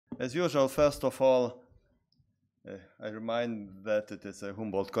as usual, first of all, I remind that it is a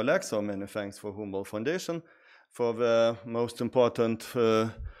Humboldt Kolleg, so many thanks for Humboldt Foundation for the most important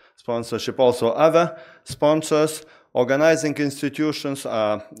sponsorship. Also other sponsors, organizing institutions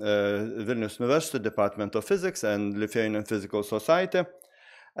are Vilnius University, Department of Physics, and Lithuanian Physical Society.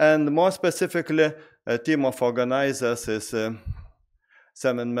 And more specifically, a team of organizers is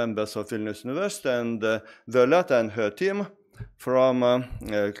 7 members of Vilnius University and Violeta and her team from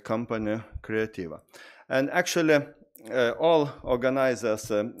company Creativa. And actually, all organizers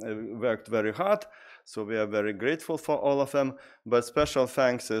worked very hard, so we are very grateful for all of them. But special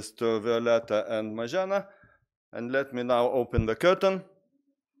thanks is to Violeta and Marzena. And let me now open the curtain.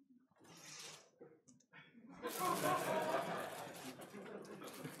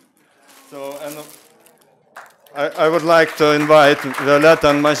 So, and I would like to invite Violeta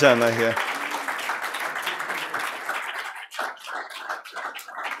and Marzena here.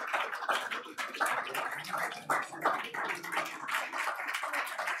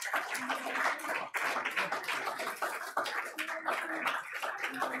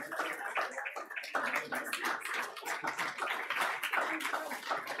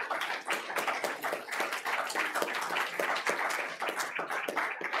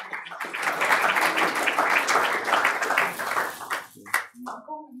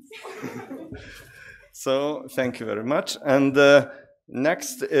 So, thank you very much. And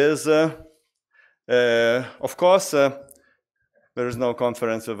next is, of course, there is no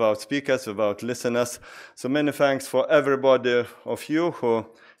conference without speakers, without listeners. So many thanks for everybody of you who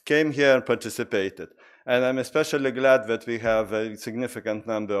came here and participated. And I'm especially glad that we have a significant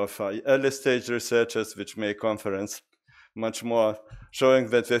number of early stage researchers which make conference much more, showing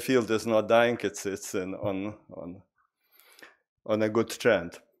that the field is not dying, it's on a good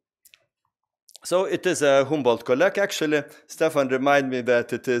trend. So it is a Humboldt Kolleg, actually. Stefan reminded me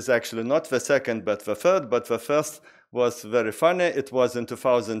that it is actually not the second, but the third. But the first was very funny. It was in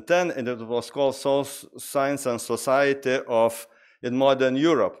 2010, and it was called Science and Society in Modern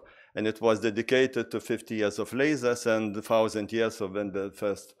Europe. And it was dedicated to 50 years of lasers and 1,000 years of when the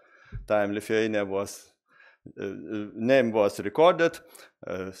first time Lithuania name was recorded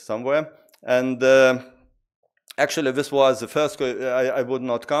somewhere. And actually, this was the first, I would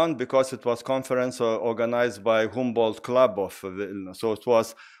not count because it was conference organized by Humboldt Club of Vilnius. So it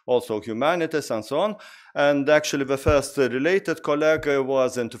was also humanities and so on. And actually, the first related colleague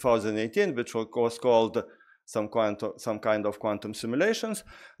was in 2018, which was called some kind of quantum simulations.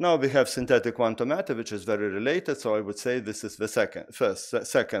 Now we have synthetic quantum matter, which is very related. So I would say this is the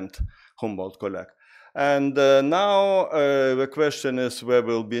second Humboldt Kolleg. And now the question is where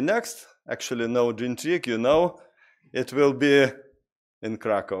we'll be next. Actually, no intrigue, you know. It will be in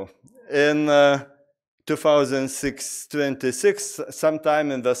Krakow in 2026,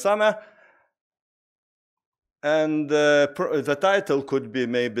 sometime in the summer. And the title could be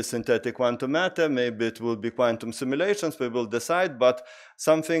maybe synthetic quantum matter, maybe it will be quantum simulations, we will decide, but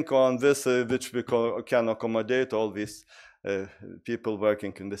something on this which we can accommodate all these people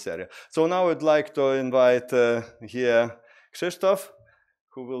working in this area. So now I'd like to invite here Krzysztof,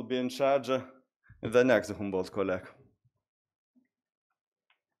 who will be in charge of the next Humboldt Kolleg.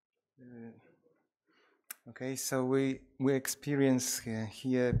 Okay, so we experience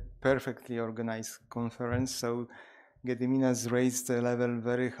here perfectly organized conference. So Gediminas raised the level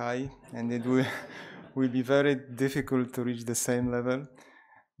very high, and it will be very difficult to reach the same level.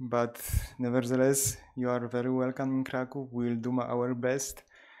 But nevertheless, you are very welcome in Krakow. We'll do our best.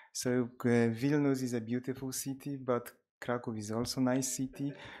 So Vilnius is a beautiful city, but Krakow is also a nice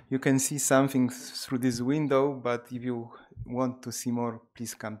city. You can see something through this window, but if you want to see more,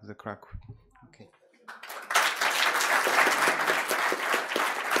 please come to the Krakow. Okay.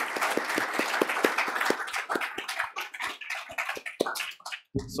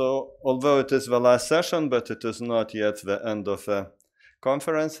 So, although it is the last session, but it is not yet the end of the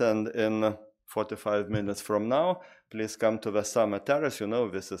conference, and in 45 minutes from now, please come to the summer terrace. You know,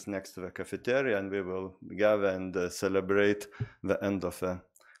 this is next to the cafeteria, and we will gather and celebrate the end of the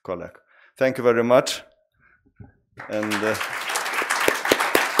Kolleg. Thank you very much. And